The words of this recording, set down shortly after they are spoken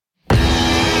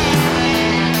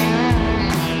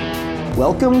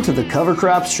Welcome to the Cover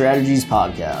Crop Strategies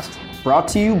Podcast, brought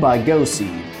to you by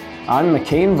GoSeed. I'm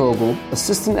McCain Vogel,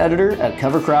 Assistant Editor at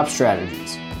Cover Crop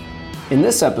Strategies. In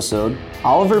this episode,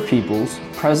 Oliver Peoples,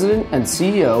 President and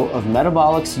CEO of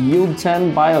Metabolix Yield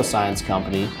 10 Bioscience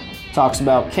Company, talks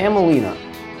about Camelina,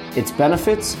 its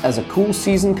benefits as a cool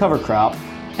season cover crop,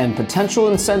 and potential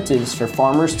incentives for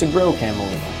farmers to grow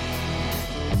Camelina.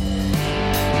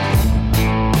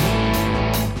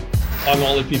 I'm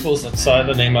Oliver Peoples. That's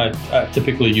the name I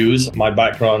typically use. My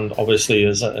background, obviously,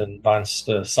 is in advanced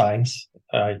science.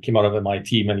 I came out of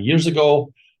MIT many years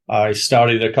ago. I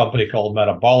started a company called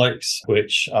Metabolix,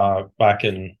 which back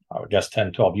in,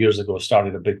 10, 12 years ago,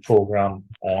 started a big program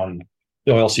on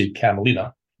the oilseed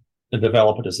Camelina to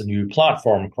develop it as a new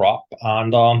platform crop.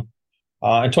 And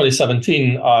in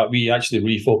 2017, we actually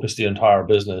refocused the entire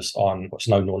business on what's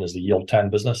now known as the Yield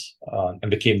 10 business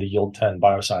and became the Yield 10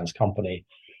 Bioscience Company.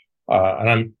 And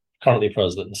I'm currently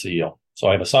president and CEO. So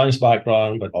I have a science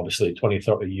background, but obviously 20,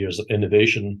 30 years of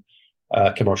innovation,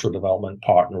 commercial development,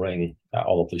 partnering,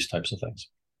 all of these types of things.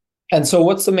 And so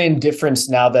what's the main difference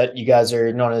now that you guys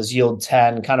are known as Yield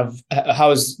 10? Kind of how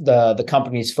has the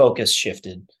company's focus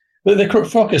shifted? The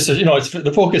focus is,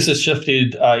 the focus has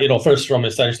shifted, first from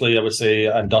essentially, I would say,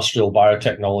 industrial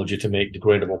biotechnology to make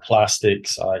degradable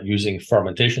plastics using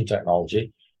fermentation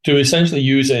technology, to essentially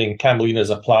using Camelina as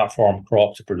a platform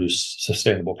crop to produce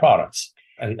sustainable products.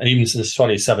 And even since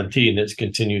 2017, it's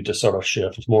continued to sort of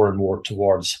shift more and more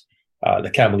towards the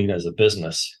Camelina as a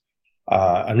business.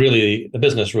 And really, the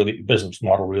business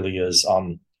model really is,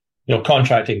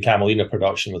 contracting Camelina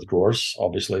production with growers.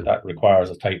 Obviously, that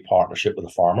requires a tight partnership with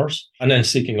the farmers, and then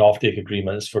seeking offtake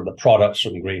agreements for the products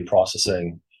from grain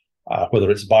processing,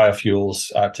 whether it's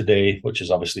biofuels today, which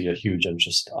is obviously a huge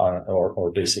interest,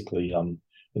 or basically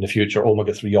in the future,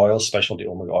 omega-3 oils, specialty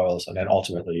omega oils, and then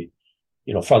ultimately,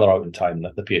 further out in time,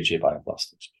 the PHA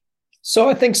bioplastics. So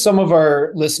I think some of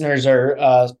our listeners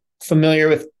are familiar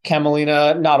with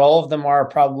Camelina. Not all of them are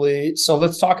probably. So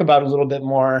let's talk about it a little bit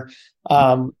more.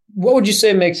 What would you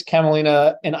say makes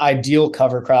Camelina an ideal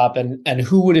cover crop, and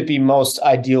who would it be most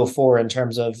ideal for in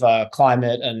terms of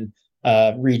climate and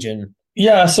region?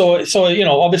 Yeah, so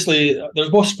obviously there's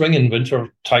both spring and winter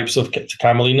types of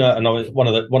Camelina, and one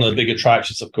of the big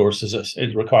attractions, of course, is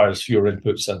it requires fewer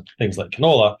inputs than things like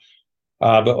canola.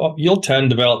 But Yield 10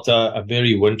 developed a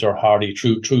very winter hardy,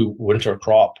 true winter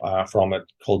crop from it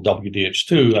called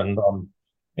WDH2, and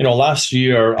last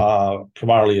year,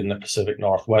 primarily in the Pacific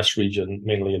Northwest region,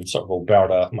 mainly in sort of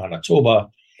Alberta, Manitoba,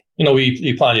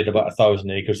 we planted about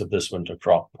 1,000 acres of this winter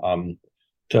crop.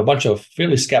 To a bunch of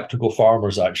fairly skeptical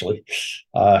farmers, actually.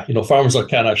 Farmers are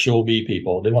kind of show me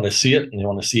people. They want to see it, and they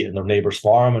want to see it in their neighbor's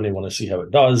farm, and they want to see how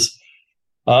it does.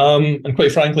 And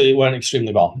quite frankly, it went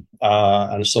extremely well.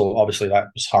 And so obviously that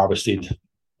was harvested,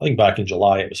 I think back in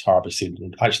July, it was harvested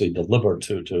and actually delivered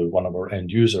to one of our end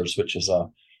users, which is a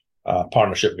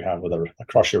partnership we have with a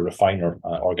crusher refiner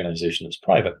organization that's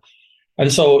private. And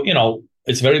so,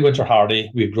 it's very winter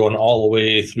hardy. We've grown all the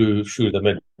way through the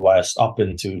Midwest up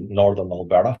into northern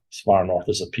Alberta, as far north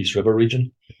as the Peace River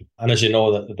region. And as you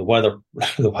know, the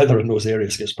weather in those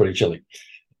areas gets pretty chilly.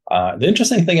 The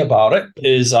interesting thing about it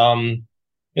is,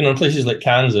 in places like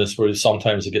Kansas, where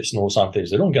sometimes it gets snow,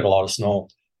 sometimes they don't get a lot of snow.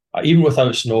 Even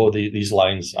without snow, these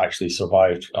lines actually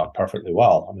survived perfectly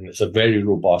well. I mean, it's a very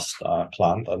robust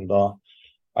plant. And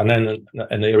then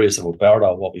in the areas of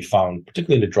Alberta, what we found,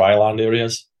 particularly in the dryland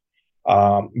areas,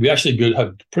 we actually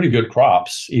had pretty good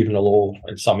crops, even though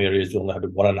in some areas they only had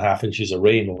 1.5 inches of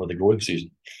rain over the growing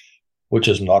season, which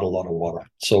is not a lot of water.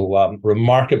 So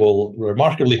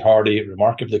remarkably hardy,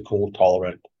 remarkably cold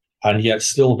tolerant, and yet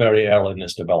still very early in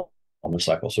this development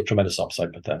cycle. So tremendous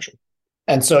upside potential.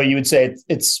 And so you would say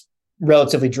it's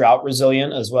relatively drought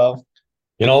resilient as well?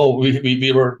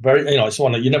 We were very, it's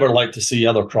one that you never like to see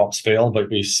other crops fail, but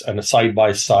and side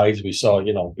by sides, we saw,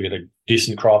 we had a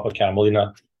decent crop of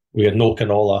Camelina. We had no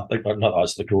canola, not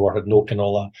us, the grower had no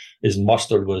canola. His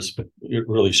mustard was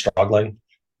really struggling,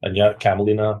 and yet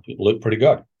Camelina looked pretty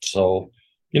good. So,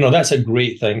 that's a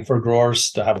great thing for growers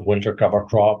to have a winter cover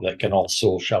crop that can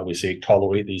also, shall we say,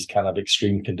 tolerate these kind of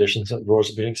extreme conditions that growers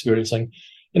have been experiencing.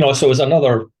 So as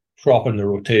another crop in the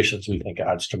rotations, we think it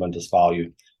adds tremendous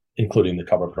value, including the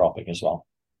cover cropping as well.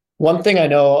 One thing I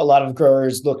know a lot of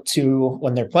growers look to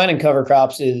when they're planting cover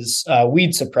crops is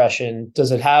weed suppression.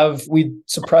 Does it have weed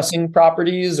suppressing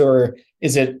properties, or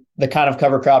is it the kind of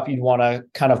cover crop you'd want to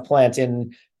kind of plant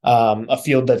in a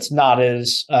field that's not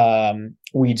as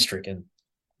weed stricken?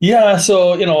 Yeah,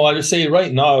 so, I would say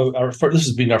right now, this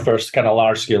has been our first kind of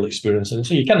large scale experience. And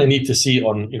so you kind of need to see it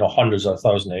on, hundreds or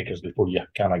 1,000 acres before you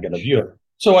kind of get a view.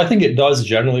 So I think it does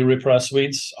generally repress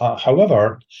weeds.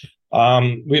 However,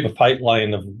 we have a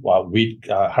pipeline of weed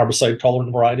herbicide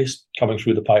tolerant varieties coming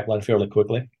through the pipeline fairly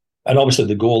quickly. And obviously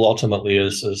the goal ultimately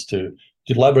is to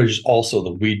leverage also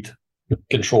the weed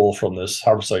control from this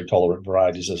herbicide tolerant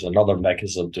varieties as another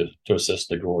mechanism to assist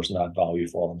the growers and add value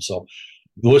for them. So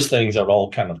those things are all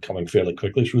kind of coming fairly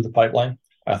quickly through the pipeline.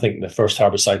 I think the first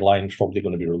herbicide line is probably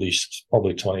going to be released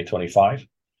probably 2025.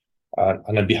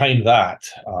 And then behind that,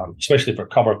 especially for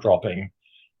cover cropping,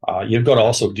 you've got to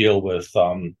also deal with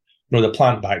the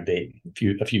plant back date.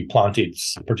 If you planted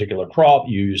a particular crop,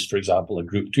 used, for example, a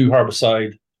group 2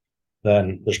 herbicide,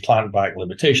 then there's plant back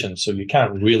limitations. So you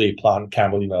can't really plant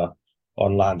Camelina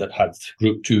on land that had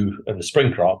group 2 in the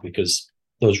spring crop because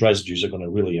those residues are going to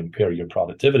really impair your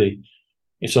productivity.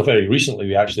 And so very recently,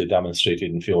 we actually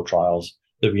demonstrated in field trials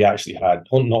that we actually had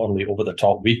not only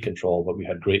over-the-top weed control, but we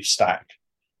had great stacked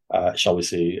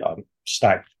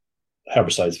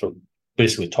herbicides for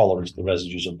basically tolerance to the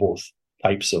residues of both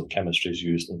types of chemistries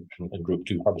used in group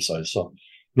 2 herbicides. So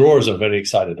growers are very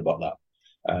excited about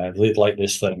that. They like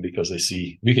this thing because they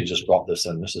see we can just drop this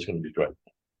in. This is going to be great.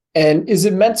 And is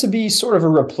it meant to be sort of a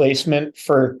replacement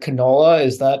for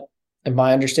canola? Am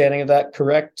my understanding of that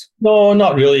correct? No,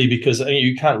 not really, because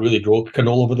you can't really grow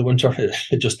canola over the winter.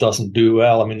 It just doesn't do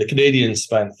well. I mean, the Canadians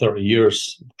spent 30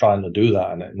 years trying to do that,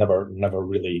 and it never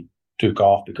really took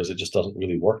off because it just doesn't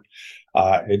really work.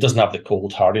 It doesn't have the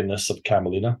cold hardiness of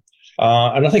Camelina.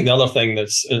 And I think the other thing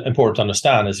that's important to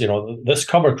understand is, this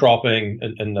cover cropping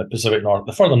in the Pacific North,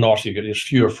 the further north you get, there's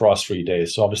fewer frost-free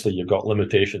days. So obviously you've got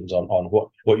limitations on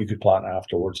what you could plant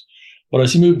afterwards. But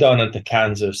as you move down into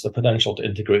Kansas, the potential to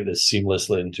integrate this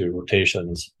seamlessly into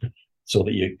rotations so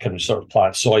that you can sort of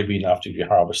plant soybean after you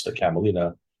harvest the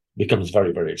Camelina becomes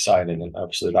very, very exciting. And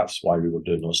obviously that's why we were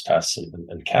doing those tests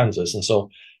in Kansas. And so,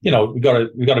 we got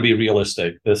to be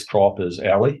realistic. This crop is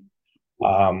early.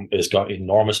 It's got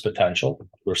enormous potential.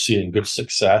 We're seeing good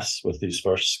success with these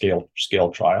first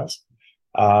scale trials.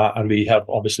 And we have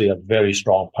obviously a very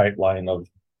strong pipeline of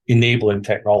enabling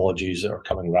technologies that are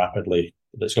coming rapidly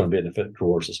that's going to benefit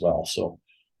growers as well. So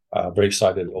very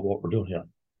excited about what we're doing here.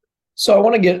 So I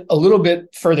want to get a little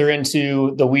bit further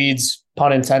into the weeds,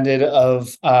 pun intended,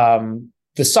 of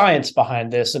the science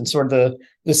behind this and sort of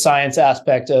the science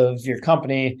aspect of your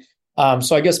company.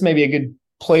 So I guess maybe a good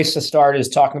place to start is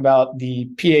talking about the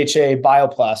PHA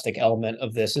bioplastic element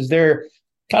of this. Is there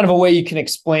kind of a way you can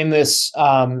explain this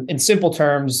in simple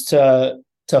terms to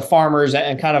farmers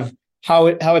and kind of how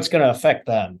it's going to affect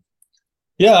them?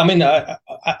 Yeah, I mean,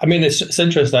 it's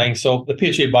interesting. So the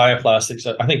PHA bioplastics,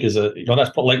 I think, is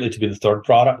that's likely to be the third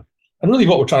product. And really,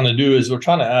 what we're trying to do is we're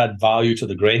trying to add value to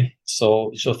the grain.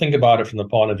 So think about it from the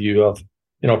point of view of,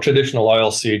 traditional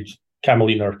oilseed,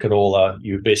 Camelina or canola.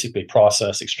 You basically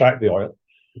extract the oil,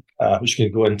 which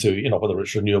can go into, whether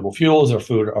it's renewable fuels or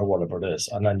food or whatever it is,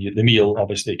 and then the meal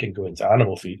obviously can go into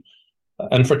animal feed.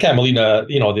 And for Camelina,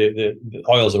 the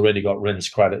oil's already got RINs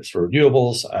credits for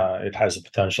renewables. It has the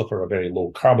potential for a very low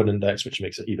carbon index, which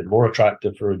makes it even more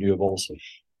attractive for renewables.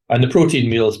 And the protein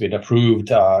meal has been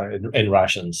approved in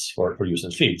rations for use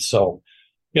in feed. So,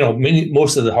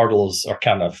 most of the hurdles are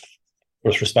kind of,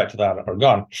 with respect to that, are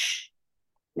gone.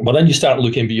 But then you start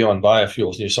looking beyond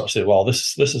biofuels and you sort of say, well,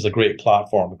 this is a great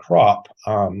platform crop.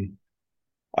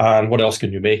 And what else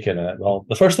can you make in it? Well,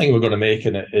 the first thing we're going to make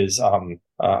in it is an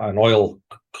oil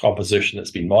composition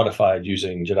that's been modified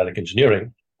using genetic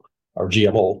engineering, or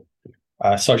GMO,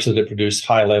 such that it produces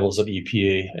high levels of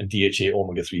EPA and DHA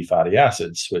omega-3 fatty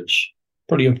acids, which are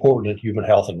pretty important in human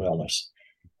health and wellness.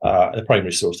 The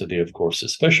primary source today, of course,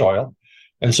 is fish oil.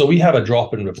 And so we have a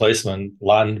drop-in replacement,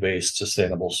 land-based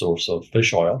sustainable source of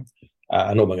fish oil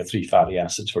and omega-3 fatty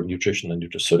acids for nutrition and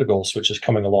nutraceuticals, which is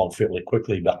coming along fairly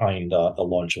quickly behind the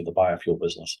launch of the biofuel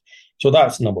business. So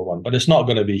that's number one. But it's not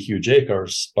going to be huge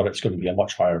acres, but it's going to be a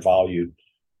much higher value,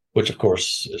 which, of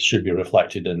course, should be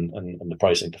reflected in the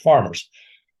pricing to farmers.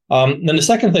 Then the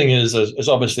second thing is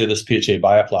obviously this PHA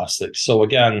bioplastics. So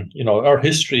again, our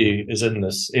history is in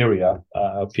this area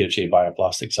of PHA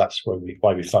bioplastics. That's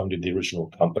why we founded the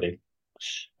original company.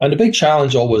 And the big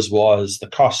challenge always was the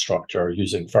cost structure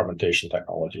using fermentation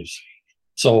technologies.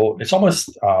 So it's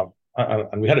almost,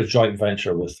 and we had a joint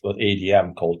venture with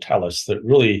ADM called TELUS that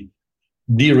really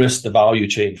de-risked the value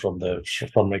chain from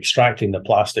extracting the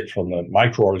plastic from the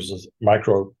microorganisms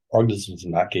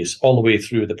in that case, all the way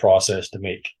through the process to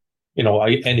make,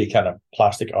 any kind of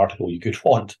plastic article you could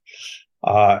want,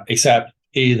 except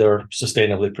they're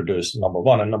sustainably produced, number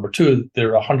one. And number two,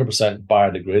 they're 100%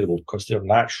 biodegradable because they're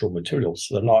natural materials.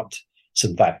 They're not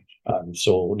synthetic.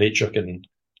 So nature can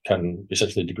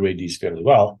essentially degrade these fairly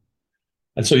well.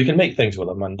 And so you can make things with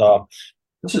them. And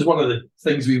This is one of the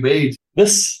things we made.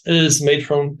 This is made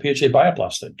from PHA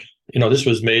bioplastic. This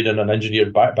was made in an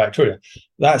engineered bacteria.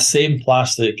 That same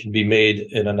plastic can be made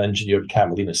in an engineered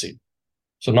Camelina seed.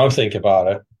 So now think about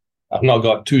it. I've now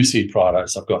got 2 seed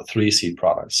products. I've got 3 seed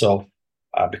products. So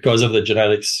because of the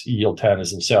genetics, Yield 10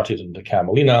 is inserted into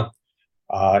Camelina.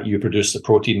 You produce the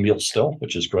protein meal still,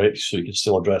 which is great. So you can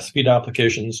still address feed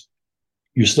applications.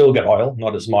 You still get oil,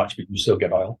 not as much, but you still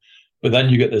get oil. But then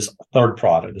you get this third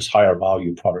product, this higher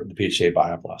value product, the PHA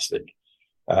bioplastic.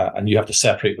 And you have to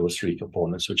separate those 3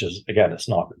 components, which is, again, it's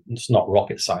not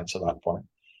rocket science at that point.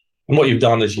 And what you've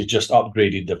done is you just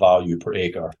upgraded the value per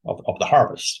acre of the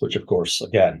harvest, which, of course,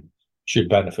 again, should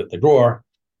benefit the grower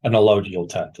and allowed Yield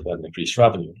 10 to then increase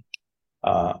revenue.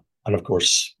 And of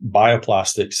course,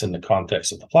 bioplastics in the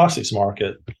context of the plastics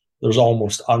market, there's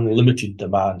almost unlimited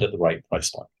demand at the right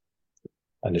price point.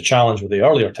 And the challenge with the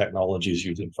earlier technologies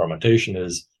using fermentation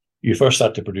is you first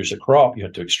had to produce a crop, you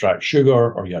had to extract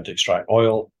sugar, or you had to extract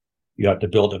oil. You had to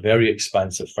build a very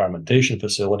expensive fermentation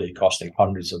facility costing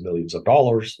hundreds of millions of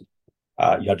dollars.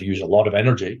 You had to use a lot of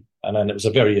energy. And then it was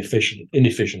a very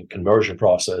inefficient conversion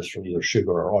process from either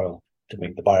sugar or oil to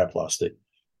make the bioplastic.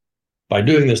 By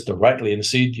doing this directly in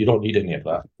seed, you don't need any of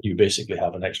that. You basically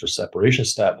have an extra separation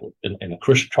step in a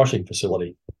crushing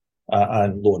facility.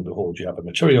 And lo and behold, you have a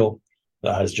material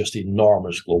that has just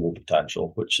enormous global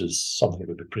potential, which is something that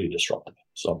would be pretty disruptive.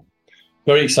 So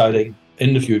very exciting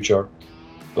in the future,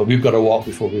 but we've got to walk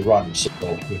before we run. So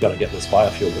we've got to get this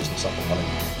biofuel business up and running.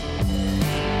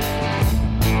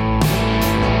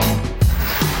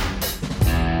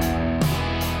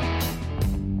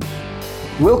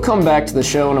 We'll come back to the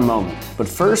show in a moment, but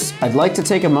first, I'd like to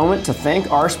take a moment to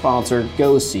thank our sponsor,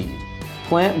 Go Seed.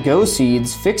 Plant Go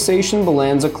Seed's Fixation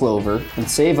Bonanza clover and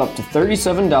save up to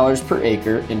 $37 per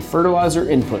acre in fertilizer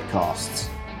input costs.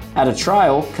 At a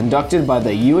trial conducted by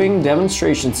the Ewing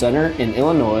Demonstration Center in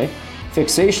Illinois,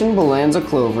 Fixation Bonanza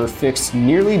clover fixed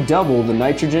nearly double the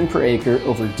nitrogen per acre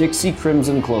over Dixie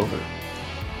Crimson clover.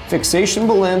 Fixation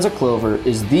Bonanza clover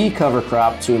is the cover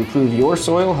crop to improve your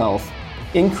soil health,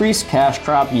 increase cash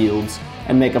crop yields,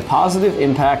 and make a positive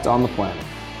impact on the planet.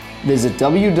 Visit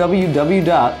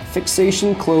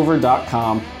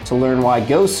www.fixationclover.com to learn why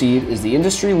Go Seed is the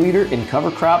industry leader in cover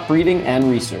crop breeding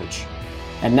and research.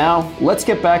 And now, let's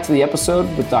get back to the episode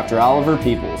with Dr. Oliver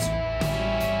Peoples.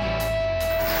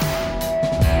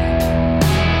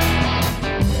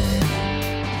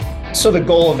 So the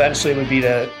goal eventually would be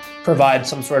to provide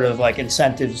some sort of like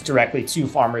incentives directly to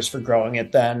farmers for growing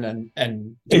it then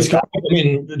and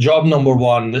job number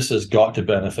one, this has got to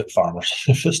benefit farmers.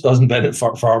 If this doesn't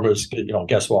benefit farmers,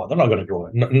 guess what? They're not going to grow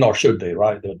it, nor should they,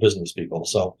 right? They're business people,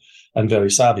 and very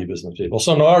savvy business people.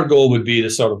 So now our goal would be to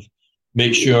sort of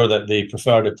make sure that they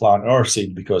prefer to plant our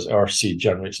seed because our seed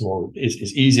generates more,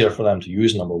 is easier for them to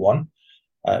use, number one.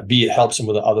 B, it helps them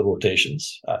with the other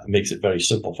rotations. It makes it very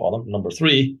simple for them. Number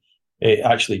 3, it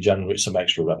actually generates some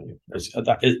extra revenue. It's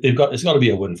got to be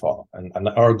a win for them. And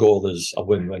our goal is a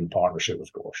win-win partnership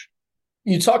with growers.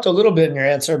 You talked a little bit in your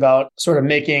answer about sort of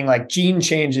making like gene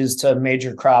changes to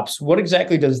major crops. What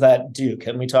exactly does that do?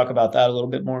 Can we talk about that a little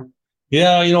bit more?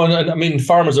 Yeah,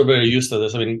 farmers are very used to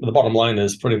this. The bottom line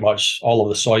is pretty much all of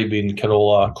the soybean,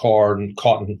 canola, corn,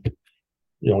 cotton,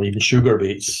 even sugar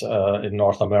beets in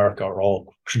North America are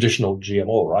all traditional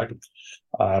GMO, right?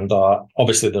 And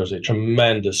obviously there's a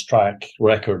tremendous track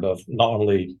record of not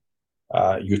only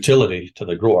utility to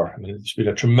the grower. It's been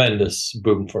a tremendous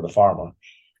boom for the farmer,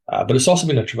 but it's also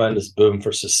been a tremendous boom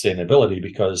for sustainability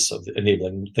because of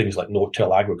enabling things like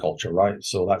no-till agriculture, right?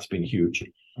 So that's been huge.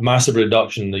 Massive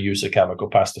reduction in the use of chemical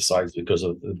pesticides because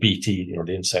of the BT,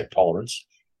 the insect tolerance.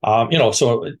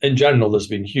 So in general, there's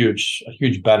been huge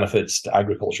benefits to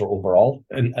agriculture overall,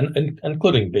 and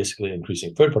including basically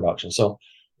increasing food production. So,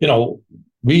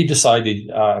 we decided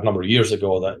a number of years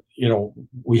ago that,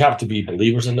 we have to be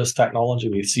believers in this technology.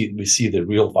 We see the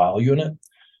real value in it.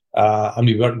 And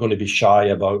we weren't going to be shy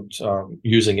about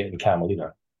using it in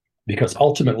Camelina because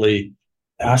ultimately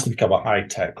it has to become a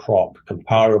high-tech crop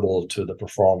comparable to the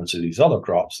performance of these other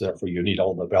crops. Therefore, you need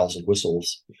all the bells and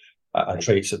whistles and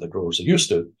traits that the growers are used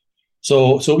to.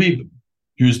 So we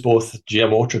use both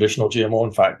GMO, traditional GMO.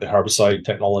 In fact, the herbicide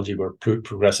technology we're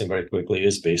progressing very quickly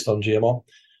is based on GMO.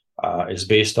 Is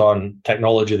based on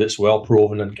technology that's well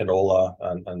proven in canola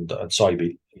and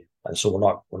soybean. And so we're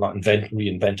not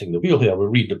reinventing the wheel here.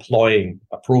 We're redeploying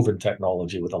a proven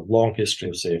technology with a long history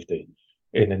of safety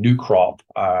in a new crop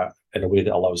in a way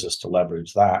that allows us to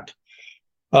leverage that.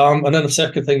 And then the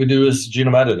second thing we do is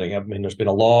genome editing. There's been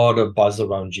a lot of buzz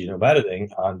around genome editing,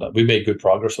 and we made good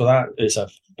progress with that. It's a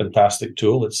fantastic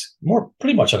tool. It's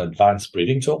pretty much an advanced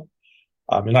breeding tool.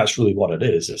 I mean, that's really what it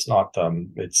is. It's not.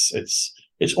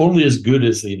 It's only as good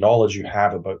as the knowledge you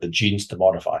have about the genes to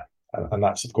modify, and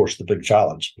that's of course the big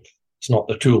challenge. It's not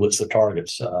the tool; it's the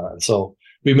targets. And so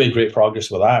we've made great progress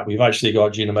with that. We've actually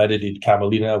got genome-edited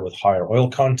Camelina with higher oil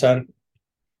content,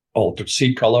 altered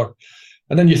seed color,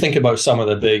 and then you think about some of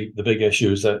the big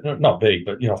issues that not big,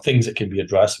 but things that can be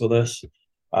addressed with this.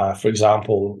 For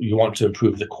example, you want to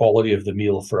improve the quality of the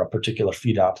meal for a particular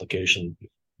feed application.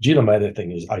 Genome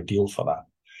editing is ideal for that.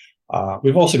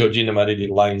 We've also got genome edited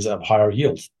lines that have higher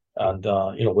yield, and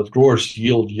with growers,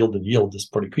 yield is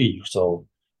pretty key. So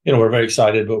we're very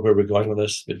excited about where we're going with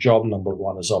this. But job number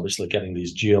one is obviously getting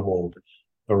these GMO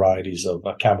varieties of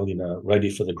Camelina ready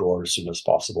for the grower as soon as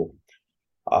possible.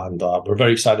 And we're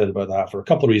very excited about that for a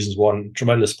couple of reasons. One,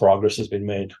 tremendous progress has been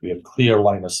made. We have clear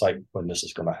line of sight when this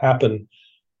is going to happen.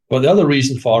 But the other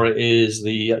reason for it is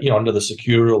under the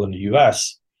secure rule in the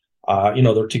US,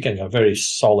 they're taking a very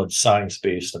solid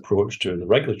science-based approach to the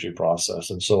regulatory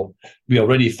process. And so we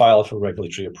already filed for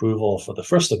regulatory approval for the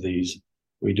first of these.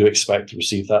 We do expect to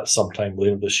receive that sometime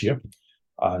later this year.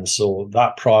 And so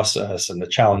that process and the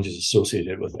challenges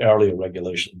associated with earlier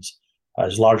regulations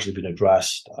has largely been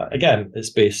addressed. Again,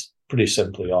 it's based pretty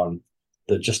simply on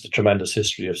just the tremendous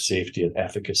history of safety and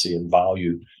efficacy and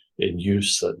value in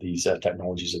use that these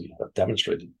technologies have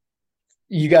demonstrated.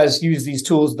 You guys use these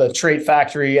tools, the Trait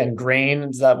Factory and Grain,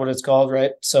 is that what it's called,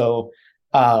 right? So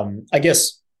I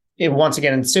guess once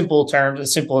again, in simple terms,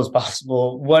 as simple as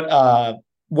possible, what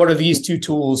are these two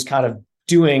tools kind of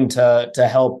doing to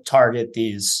help target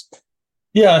these?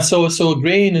 Yeah, so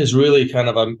Grain is really kind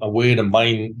of a way to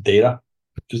mine data.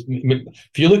 Because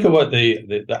if you look at what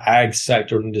the ag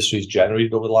sector industry's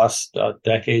generated over the last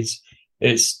decades,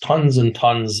 it's tons and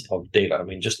tons of data. I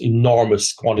mean, just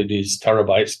enormous quantities,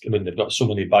 terabytes. I mean, they've got so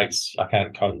many bytes, I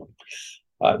can't count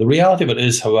them. The reality of it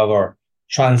is, however,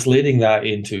 translating that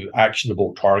into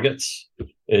actionable targets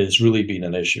is really been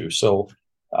an issue. So,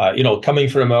 coming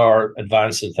from our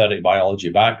advanced synthetic biology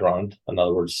background, in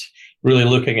other words, really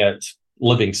looking at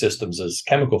living systems as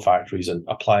chemical factories and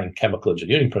applying chemical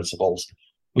engineering principles,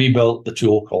 we built the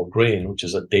tool called Grain, which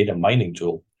is a data mining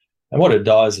tool. And what it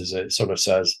does is it sort of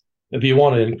says, if you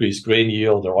want to increase grain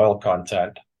yield or oil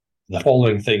content, the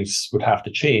following things would have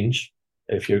to change.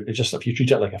 If you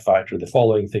treat it like a factory, the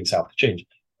following things have to change.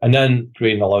 And then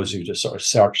Grain allows you to sort of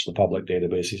search the public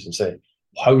databases and say,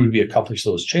 how would we accomplish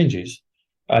those changes?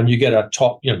 And you get a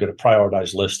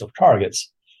prioritized list of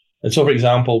targets. And so, for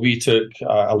example, we took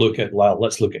a look at,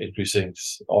 let's look at increasing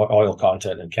oil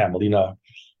content in Camelina.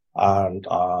 And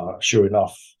sure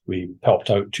enough, we helped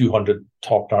out 200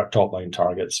 top line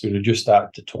targets. We reduced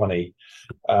that to 20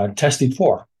 and tested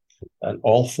 4. And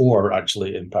all 4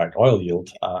 actually impact oil yield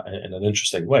in an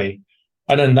interesting way.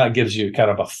 And then that gives you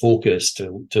kind of a focus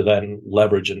to then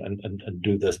leverage and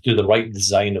do the right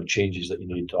design of changes that you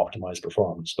need to optimize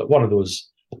performance. But one of those,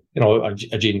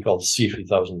 a gene called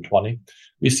C3020,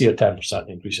 we see a 10%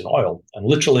 increase in oil. And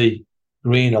literally,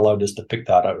 Grain allowed us to pick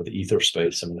that out of the ether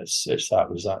space. I mean,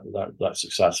 that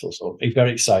successful. So it's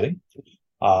very exciting.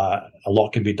 A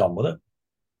lot can be done with it.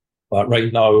 But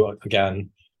right now, again,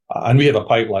 and we have a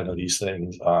pipeline of these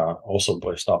things also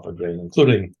based off of Grain,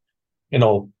 including,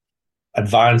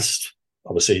 advanced,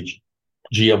 obviously,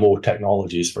 GMO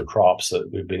technologies for crops that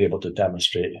we've been able to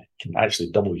demonstrate can actually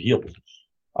double yield.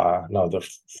 Now, they're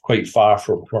quite far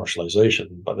from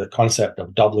commercialization, but the concept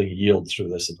of doubling yield through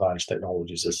this advanced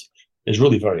technologies is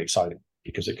really very exciting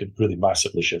because it could really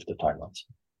massively shift the timelines.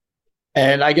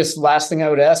 And I guess the last thing I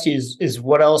would ask you is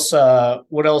what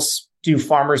else do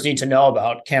farmers need to know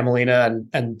about Camelina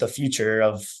and the future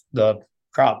of the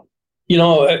crop? We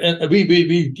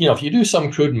if you do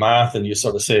some crude math and you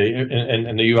sort of say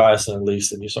in the US at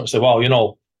least, and you sort of say,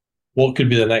 well, what could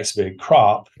be the next big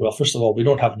crop? Well, first of all, we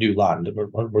don't have new land.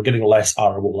 We're getting less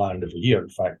arable land every year. In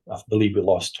fact, I believe we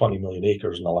lost 20 million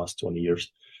acres in the last 20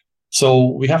 years. So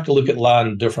we have to look at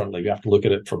land differently. We have to look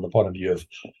at it from the point of view of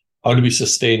how do we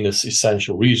sustain this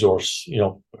essential resource,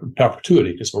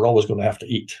 perpetuity, because we're always going to have to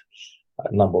eat,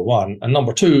 number one. And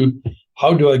number two,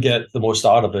 how do I get the most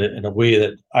out of it in a way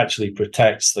that actually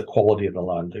protects the quality of the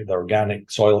land, the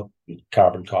organic soil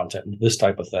carbon content, this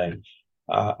type of thing.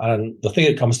 And the thing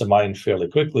that comes to mind fairly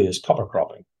quickly is cover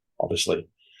cropping, obviously.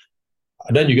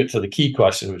 And then you get to the key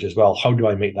question, which is, well, how do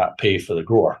I make that pay for the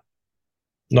grower?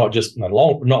 Not just not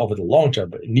over the long term,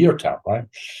 but near term, right?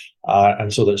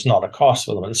 And so that it's not a cost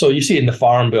for them. And so you see in the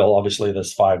Farm Bill, obviously,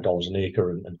 there's $5 an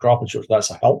acre in crop insurance. That's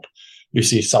a help. We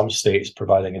see some states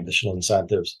providing additional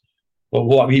incentives. But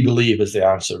what we believe is the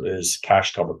answer is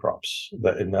cash cover crops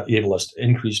that enable us to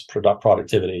increase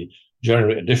productivity,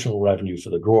 generate additional revenue for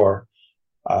the grower,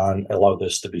 and allow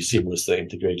this to be seamlessly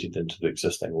integrated into the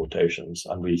existing rotations.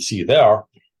 And we see there,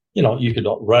 you could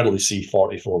readily see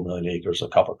 44 million acres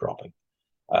of cover cropping.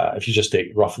 If you just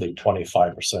take roughly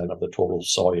 25% of the total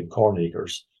soy and corn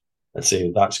acres, and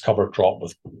say that's cover crop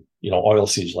with, oil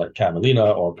seeds like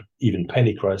Camelina or even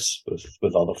pennycress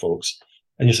with other folks,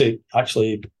 and you say,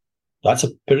 actually, that's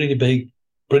a pretty big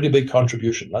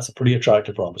contribution. That's a pretty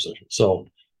attractive proposition. So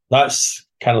that's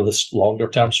kind of this longer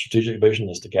term strategic vision,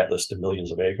 is to get this to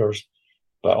millions of acres.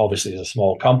 But obviously, as a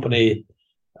small company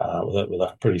with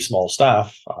a pretty small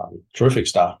staff, terrific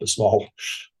staff, but small,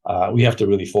 we have to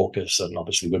really focus. And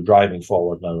obviously, we're driving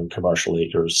forward now in commercial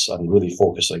acres and really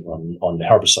focusing on the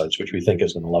herbicides, which we think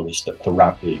is going to allow us to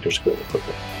ramp the acres really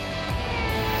quickly.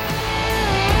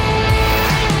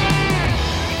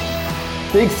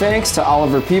 Big thanks to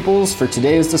Oliver Peoples for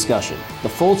today's discussion. The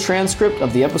full transcript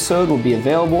of the episode will be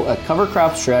available at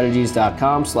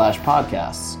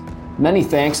covercropstrategies.com/podcasts. Many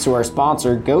thanks to our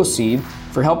sponsor, GoSeed,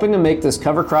 for helping to make this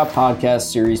Cover Crop podcast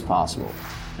series possible.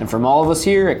 And from all of us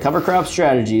here at Cover Crop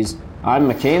Strategies, I'm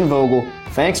McCain Vogel.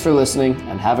 Thanks for listening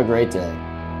and have a great day.